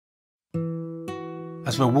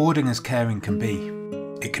As rewarding as caring can be,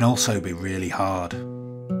 it can also be really hard.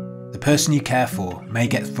 The person you care for may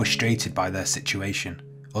get frustrated by their situation,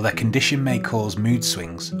 or their condition may cause mood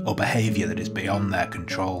swings or behaviour that is beyond their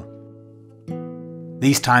control.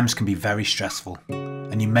 These times can be very stressful,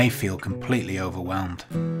 and you may feel completely overwhelmed,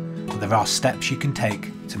 but there are steps you can take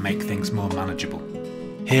to make things more manageable.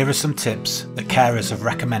 Here are some tips that carers have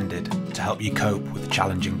recommended to help you cope with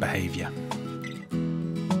challenging behaviour.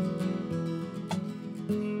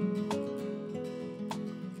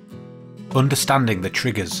 Understanding the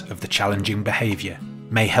triggers of the challenging behaviour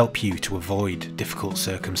may help you to avoid difficult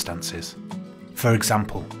circumstances. For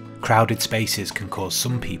example, crowded spaces can cause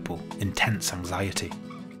some people intense anxiety.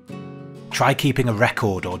 Try keeping a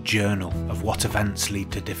record or journal of what events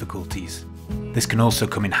lead to difficulties. This can also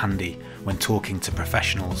come in handy when talking to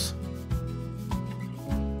professionals.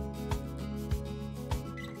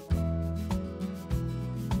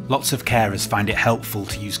 Lots of carers find it helpful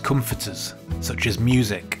to use comforters, such as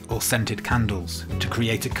music or scented candles, to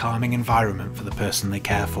create a calming environment for the person they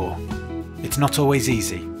care for. It's not always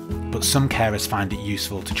easy, but some carers find it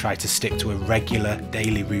useful to try to stick to a regular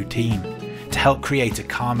daily routine to help create a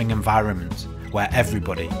calming environment where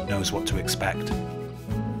everybody knows what to expect.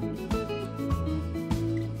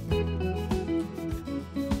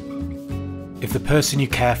 If the person you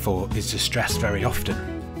care for is distressed very often,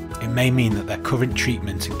 it may mean that their current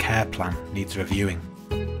treatment and care plan needs reviewing.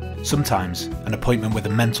 Sometimes, an appointment with a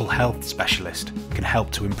mental health specialist can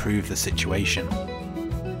help to improve the situation.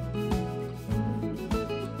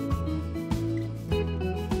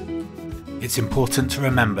 It's important to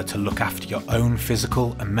remember to look after your own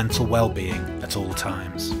physical and mental well-being at all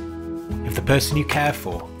times. If the person you care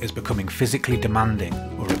for is becoming physically demanding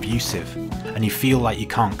or abusive, and you feel like you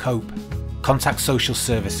can't cope, contact social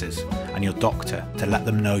services and your doctor to let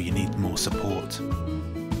them know you need more support.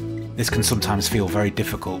 This can sometimes feel very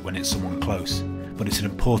difficult when it's someone close, but it's an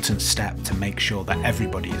important step to make sure that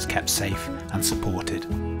everybody is kept safe and supported.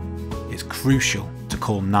 It's crucial to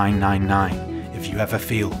call 999 if you ever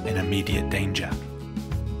feel in immediate danger.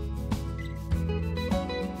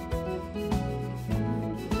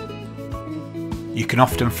 You can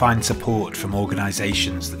often find support from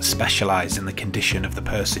organisations that specialise in the condition of the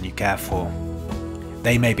person you care for.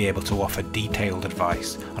 They may be able to offer detailed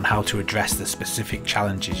advice on how to address the specific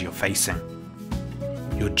challenges you're facing.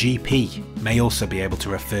 Your GP may also be able to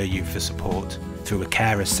refer you for support through a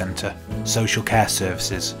carers centre, social care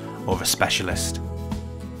services, or a specialist.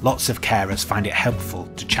 Lots of carers find it helpful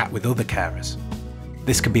to chat with other carers.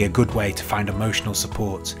 This can be a good way to find emotional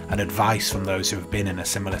support and advice from those who have been in a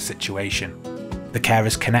similar situation. The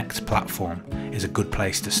Carers Connect platform is a good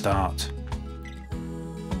place to start.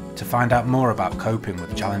 To find out more about coping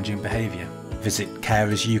with challenging behaviour, visit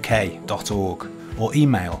carersuk.org or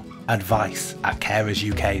email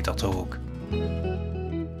advice@carersuk.org.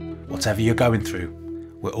 Whatever you're going through,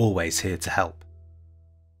 we're always here to help.